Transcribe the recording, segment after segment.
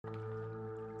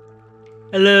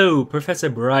Hello, Professor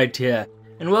Bright here,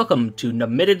 and welcome to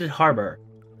Numitted Harbor,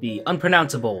 the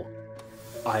unpronounceable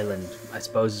island, I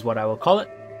suppose is what I will call it.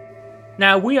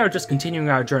 Now, we are just continuing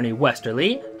our journey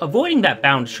westerly, avoiding that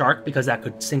bound shark because that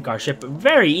could sink our ship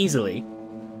very easily,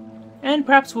 and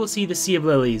perhaps we'll see the Sea of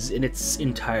Lilies in its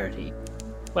entirety.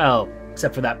 Well,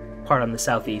 except for that part on the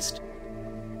southeast.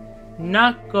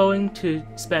 Not going to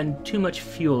spend too much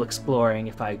fuel exploring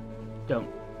if I don't...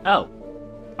 Oh,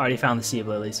 already found the Sea of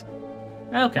Lilies.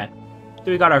 Okay, so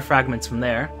we got our fragments from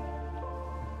there.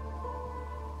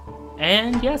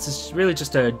 And yes, it's really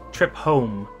just a trip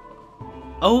home.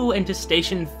 Oh, and to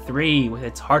Station 3 with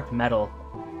its heart metal.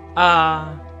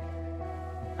 I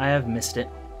have missed it.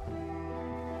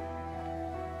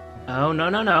 Oh, no,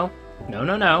 no, no. No,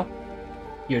 no, no.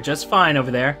 You're just fine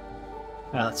over there.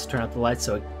 Let's turn out the lights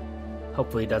so it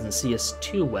hopefully doesn't see us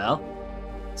too well.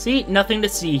 See, nothing to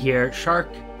see here. Shark,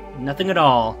 nothing at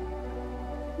all.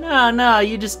 No,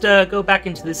 you just go back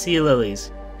into the Sea of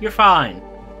Lilies. You're fine.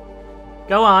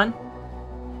 Go on.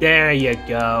 There you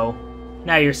go.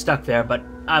 Now you're stuck there, but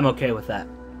I'm okay with that.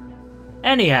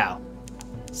 Anyhow,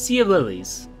 Sea of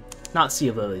Lilies. Not Sea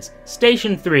of Lilies.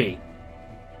 Station 3.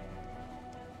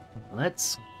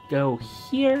 Let's go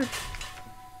here.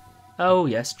 Oh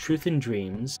yes, Truth and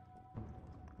Dreams.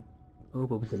 Oh,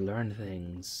 but we could learn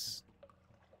things.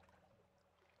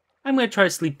 I'm gonna try to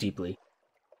sleep deeply.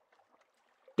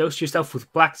 Dose yourself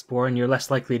with black spore and you're less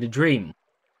likely to dream.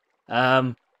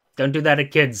 Don't do that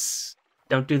at kids.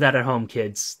 Don't do that at home,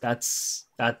 kids. That's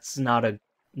not a...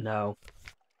 no.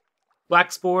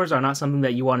 Black spores are not something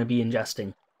that you want to be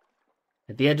ingesting.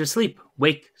 At the edge of sleep,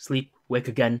 wake, wake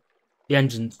again. The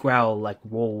engines growl like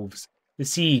wolves. The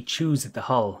sea chews at the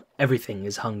hull. Everything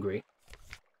is hungry.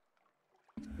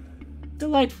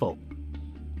 Delightful.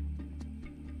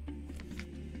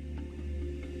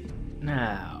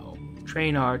 Now,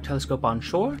 train our telescope on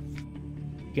shore,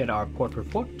 get our port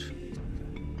report,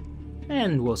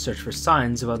 and we'll search for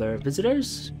signs of other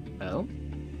visitors. Oh.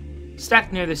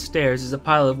 Stacked near the stairs is a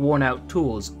pile of worn-out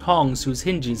tools, tongs whose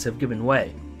hinges have given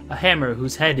way, a hammer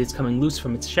whose head is coming loose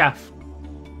from its shaft,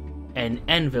 an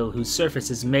anvil whose surface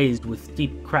is mazed with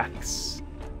deep cracks.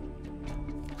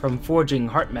 From forging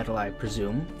heart metal, I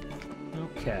presume.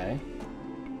 Okay.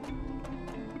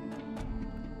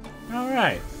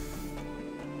 Alright.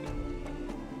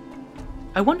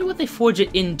 I wonder what they forge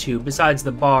it into besides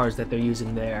the bars that they're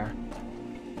using there.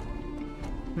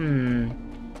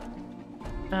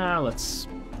 Let's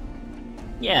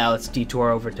detour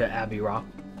over to Abbey Rock.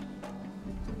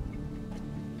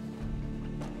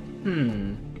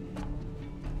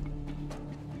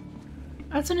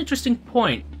 That's an interesting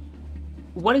point.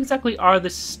 What exactly are the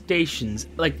stations?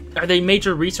 Like, are they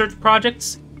major research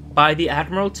projects by the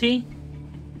Admiralty?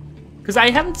 Because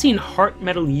I haven't seen heart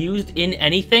metal used in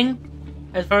anything,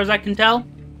 as far as I can tell.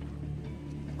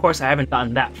 Of course, I haven't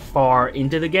gotten that far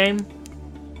into the game.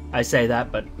 I say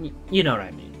that, but you know what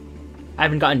I mean. I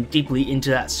haven't gotten deeply into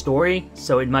that story,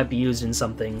 so it might be used in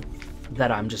something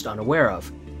that I'm just unaware of.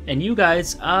 And you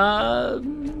guys,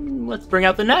 let's bring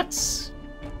out the nets.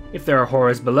 If there are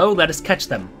horrors below, let us catch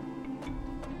them.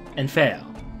 And fail.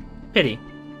 Pity.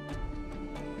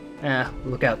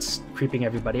 Lookout's creeping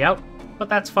everybody out, but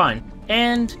that's fine.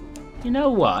 And, you know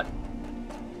what?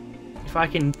 If I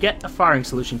can get a firing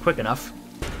solution quick enough,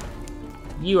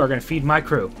 you are going to feed my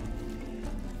crew.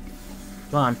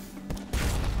 Come on.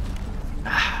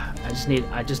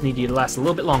 I just need you to last a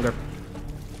little bit longer.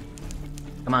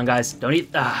 Come on, guys. Don't eat...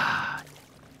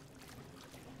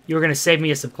 You were going to save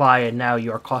me a supply, and now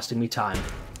you are costing me time.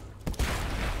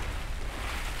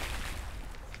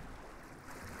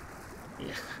 Ugh,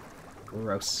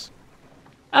 gross.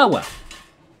 Oh, well.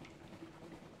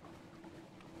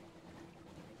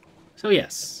 So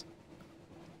yes,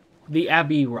 the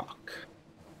Abbey Rock,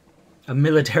 a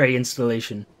military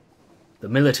installation, the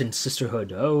Militant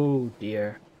Sisterhood, oh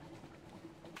dear.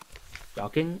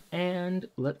 Docking, and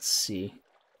let's see.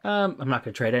 I'm not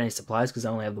going to trade any supplies because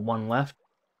I only have the one left.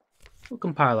 We'll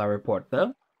compile our report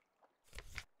though.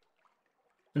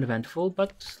 Uneventful,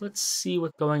 but let's see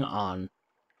what's going on.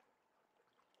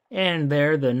 And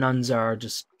there the nuns are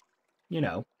just, you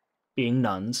know, being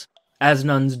nuns, as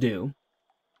nuns do.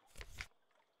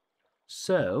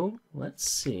 So,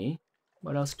 let's see.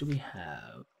 What else do we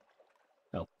have?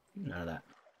 Oh, none of that.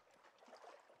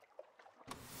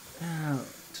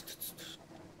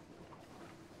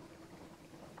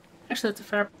 Actually, that's a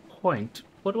fair point.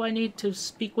 What do I need to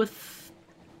speak with?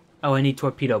 Oh, I need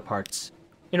torpedo parts.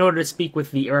 In order to speak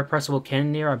with the irrepressible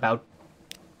cannoneer about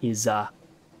his,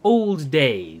 old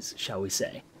days, shall we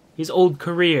say. His old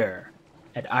career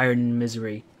at Iron and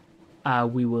Misery.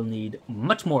 we will need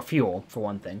much more fuel, for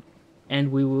one thing.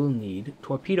 And we will need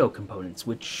torpedo components,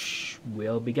 which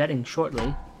we'll be getting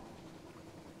shortly.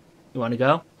 You want to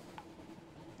go?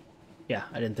 Yeah,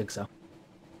 I didn't think so.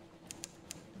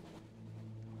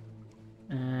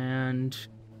 And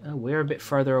we're a bit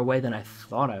further away than I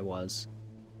thought I was.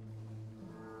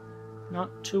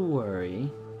 Not to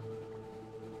worry.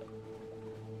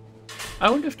 I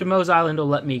wonder if Demo's Island will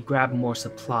let me grab more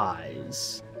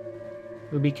supplies.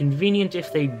 It would be convenient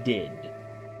if they did.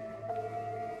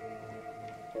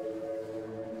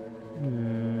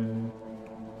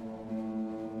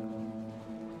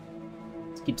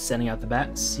 Let's keep sending out the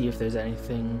bats, see if there's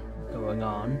anything going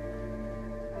on.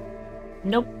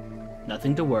 Nope,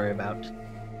 nothing to worry about.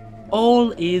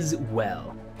 All is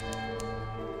well.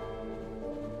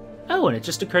 Oh, and it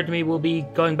just occurred to me we'll be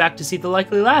going back to see the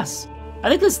Likely Lass. I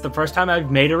think this is the first time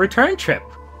I've made a return trip.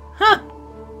 Huh.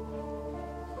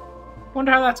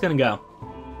 Wonder how that's gonna go.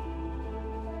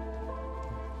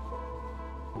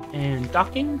 And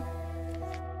docking?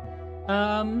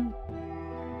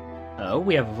 Oh,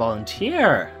 we have a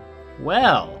volunteer.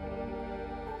 Well.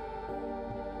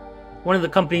 One of the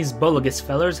company's Bolagus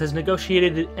fellers has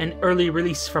negotiated an early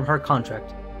release from her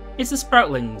contract. It's the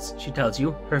sproutlings, she tells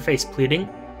you, her face pleading.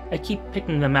 I keep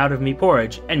picking them out of me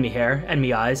porridge, and me hair, and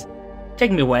me eyes.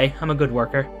 Take me away, I'm a good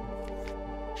worker.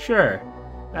 Sure,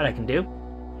 that I can do.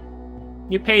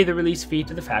 You pay the release fee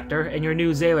to the factor, and your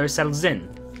new sailor settles in.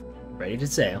 Ready to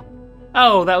sail.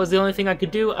 Oh, that was the only thing I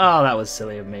could do? Oh, that was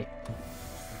silly of me.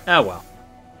 Oh well.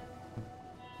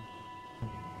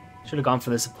 Should have gone for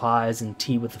the supplies and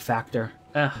tea with the factor.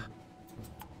 Ugh.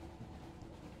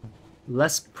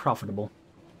 Less profitable.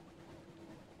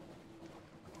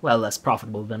 Well, less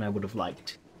profitable than I would have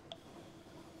liked.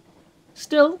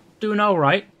 Still, doing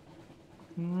alright.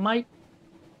 Might...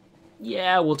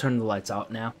 Yeah, we'll turn the lights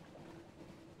out now.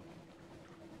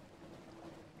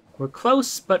 We're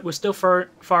close, but we're still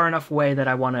far enough away that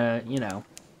I want to, you know...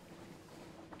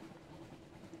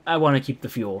 I want to keep the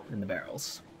fuel in the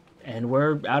barrels. And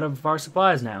we're out of our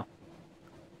supplies now.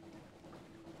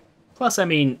 Plus, I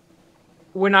mean,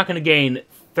 we're not going to gain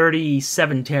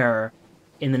 37 terror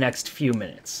in the next few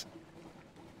minutes.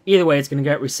 Either way, it's going to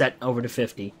get reset over to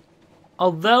 50.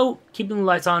 Although, keeping the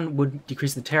lights on would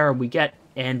decrease the terror we get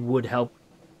and would help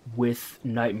with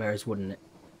nightmares, wouldn't it?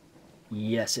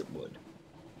 Yes, it would.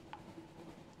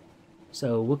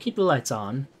 So, we'll keep the lights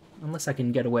on, unless I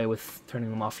can get away with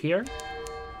turning them off here.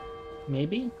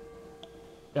 Maybe? You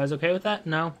guys okay with that?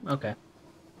 No? Okay. I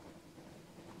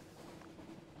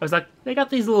was like, they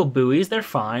got these little buoys, they're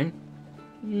fine.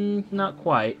 Not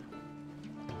quite.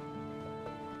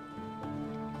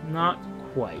 Not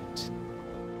quite.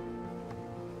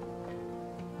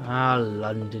 Ah,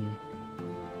 London.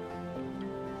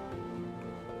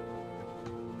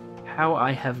 How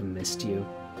I have missed you.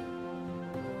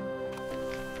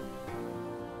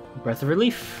 Breath of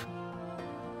relief.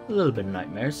 A little bit of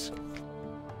nightmares.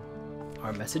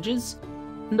 Our messages?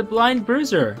 And the Blind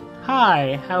Bruiser.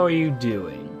 Hi, how are you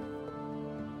doing?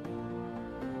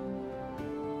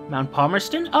 Mount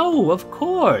Palmerston? Oh, of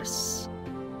course!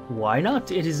 Why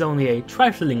not? It is only a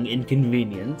trifling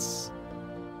inconvenience.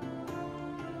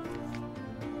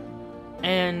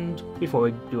 And before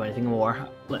we do anything more,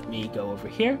 let me go over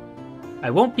here.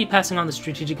 I won't be passing on the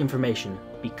strategic information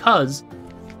because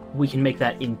we can make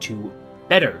that into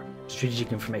better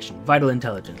strategic information, vital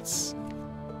intelligence.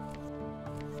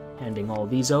 Handing all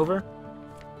these over.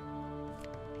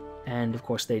 And of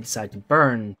course they decide to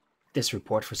burn this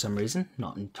report for some reason.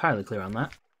 Not entirely clear on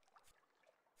that.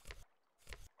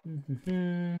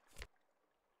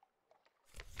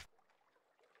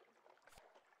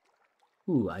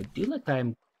 Ooh, I do like that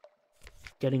I'm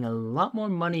getting a lot more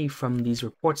money from these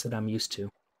reports that I'm used to.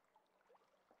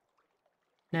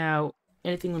 Now,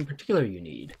 anything in particular you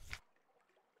need?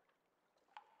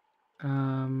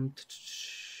 Mount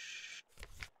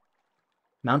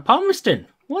Palmerston!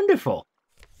 Wonderful!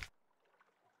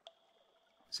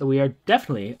 So we are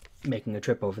definitely making a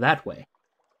trip over that way.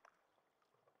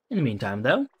 In the meantime,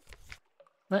 though,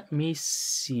 let me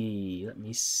see.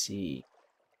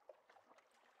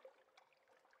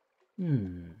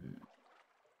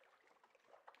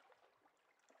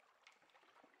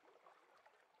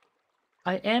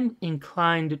 I am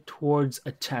inclined towards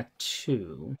a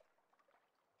tattoo.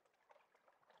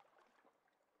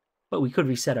 But we could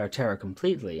reset our terror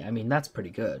completely. I mean, that's pretty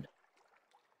good.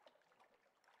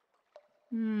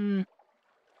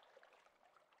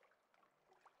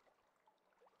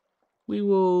 We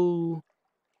will...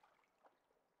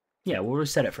 Yeah, we'll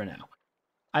reset it for now.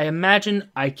 I imagine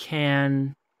I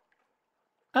can...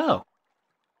 Oh.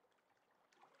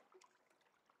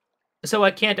 So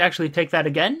I can't actually take that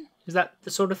again? Is that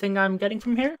the sort of thing I'm getting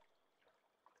from here?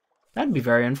 That'd be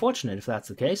very unfortunate if that's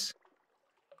the case.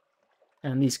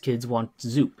 And these kids want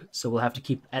Zoop, so we'll have to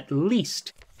keep at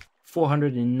least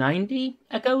 490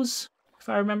 echoes, if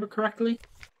I remember correctly.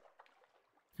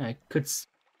 I could...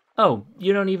 Oh,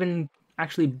 you don't even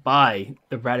actually buy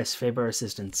the Radis Faber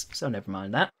assistance, so never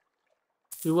mind that.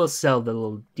 We will sell the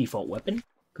little default weapon,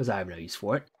 because I have no use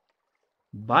for it.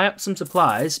 Buy up some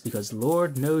supplies, because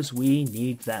Lord knows we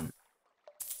need them.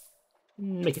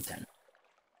 Make it 10.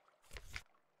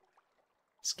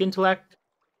 Skintellect,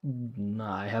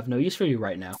 I have no use for you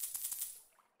right now.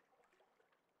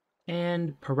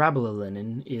 And parabola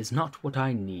linen is not what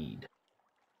I need.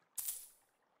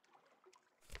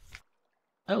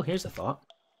 Oh, here's a thought.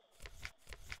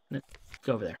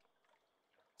 Go over there.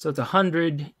 So it's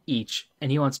 100 each,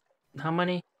 and he wants... How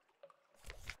many?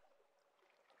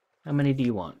 How many do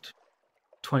you want?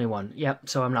 21. Yep,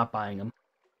 so I'm not buying them.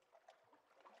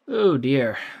 Oh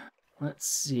dear. Let's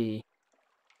see.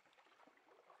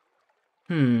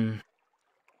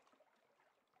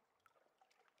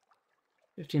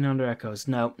 1,500 echoes.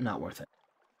 No, not worth it.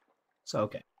 So,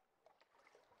 okay.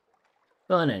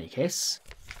 Well, in any case,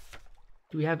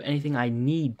 do we have anything I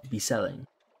need to be selling?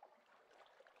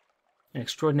 An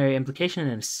extraordinary implication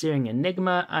and a searing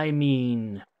enigma? I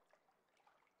mean...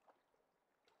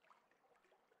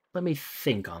 Let me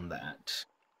think on that.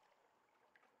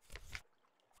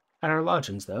 At our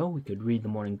lodgings, though, we could read the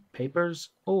morning papers,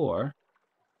 or...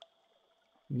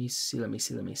 Let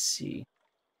me see.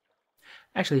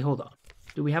 Actually, hold on.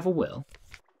 Do we have a will?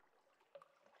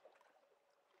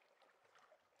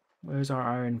 Where's our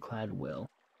ironclad will?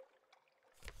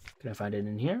 Can I find it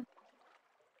in here?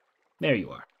 There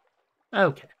you are.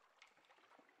 Okay.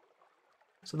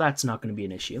 So that's not going to be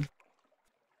an issue.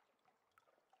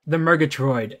 The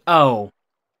Murgatroyd. Oh.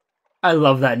 I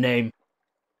love that name.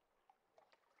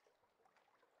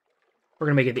 We're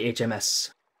going to make it the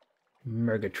HMS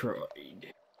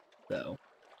Murgatroyd, though.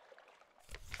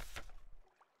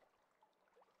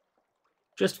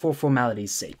 Just for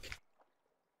formality's sake.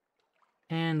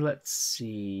 And let's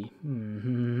see.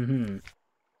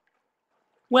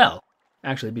 Well,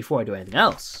 actually, before I do anything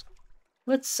else,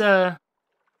 let's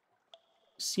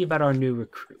see about our new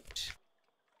recruit.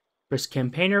 Brisk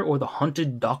Campaigner or the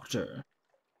Haunted Doctor?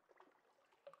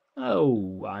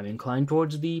 Oh, I'm inclined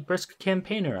towards the Brisk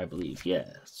Campaigner, I believe,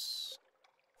 yes.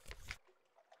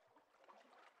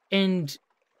 And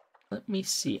let me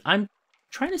see. I'm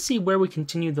trying to see where we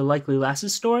continue the Likely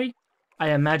Lasses story. I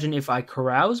imagine if I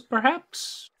carouse,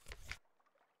 perhaps?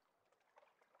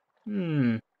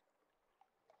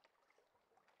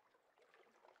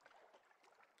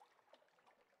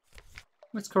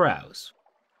 Let's carouse.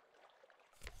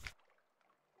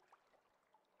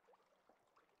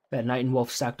 That night in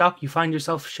Wolfstack Dock, you find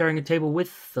yourself sharing a table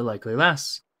with the Likely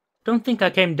Lass. Don't think I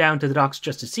came down to the docks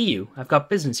just to see you. I've got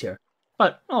business here.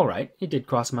 But, alright, it did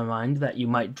cross my mind that you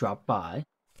might drop by.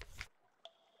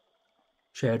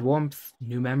 Shared warmth,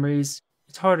 new memories.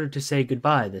 It's harder to say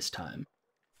goodbye this time.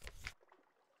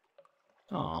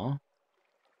 Aw.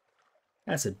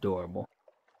 That's adorable.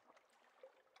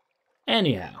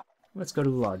 Anyhow, let's go to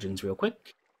the lodgings real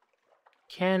quick.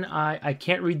 I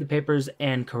can't read the papers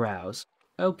and carouse.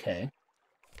 Okay.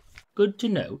 Good to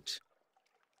note.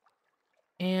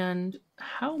 And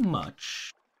how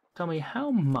much? Tell me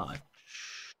how much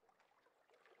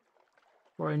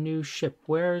for a new ship?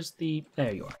 Where's the...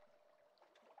 There you are.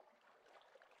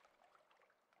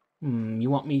 You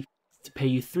want me to pay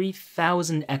you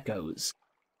 3,000 echoes.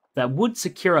 That would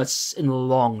secure us in the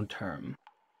long term.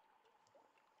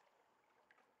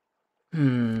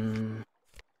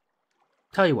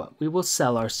 Tell you what, we will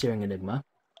sell our Searing Enigma.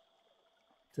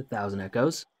 It's 1,000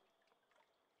 echoes.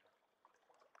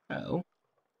 Oh.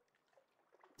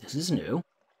 This is new.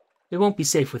 It won't be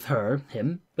safe with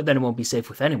him, but then it won't be safe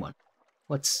with anyone.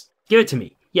 Give it to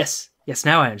me. Yes,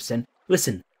 now I understand.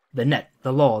 Listen, the net,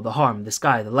 the law, the harm, the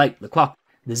sky, the light, the clock,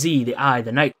 the Z, the I,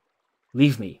 the night.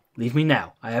 Leave me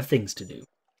now. I have things to do.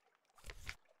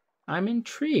 I'm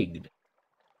intrigued.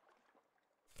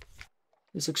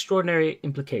 This extraordinary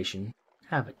implication.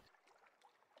 Have it.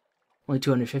 Only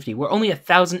 250. We're only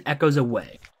 1,000 echoes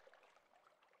away.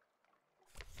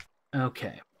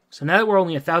 Okay. So now that we're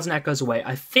only 1,000 echoes away,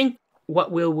 I think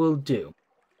what we'll do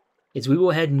is we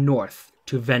will head north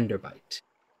to Venderbite,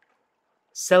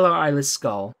 sell our eyeless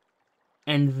skull,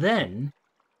 and then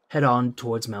head on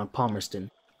towards Mount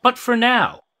Palmerston. But for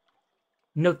now,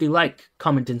 note the like,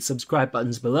 comment, and subscribe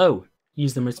buttons below.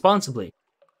 Use them responsibly.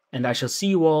 And I shall see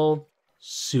you all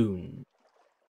soon.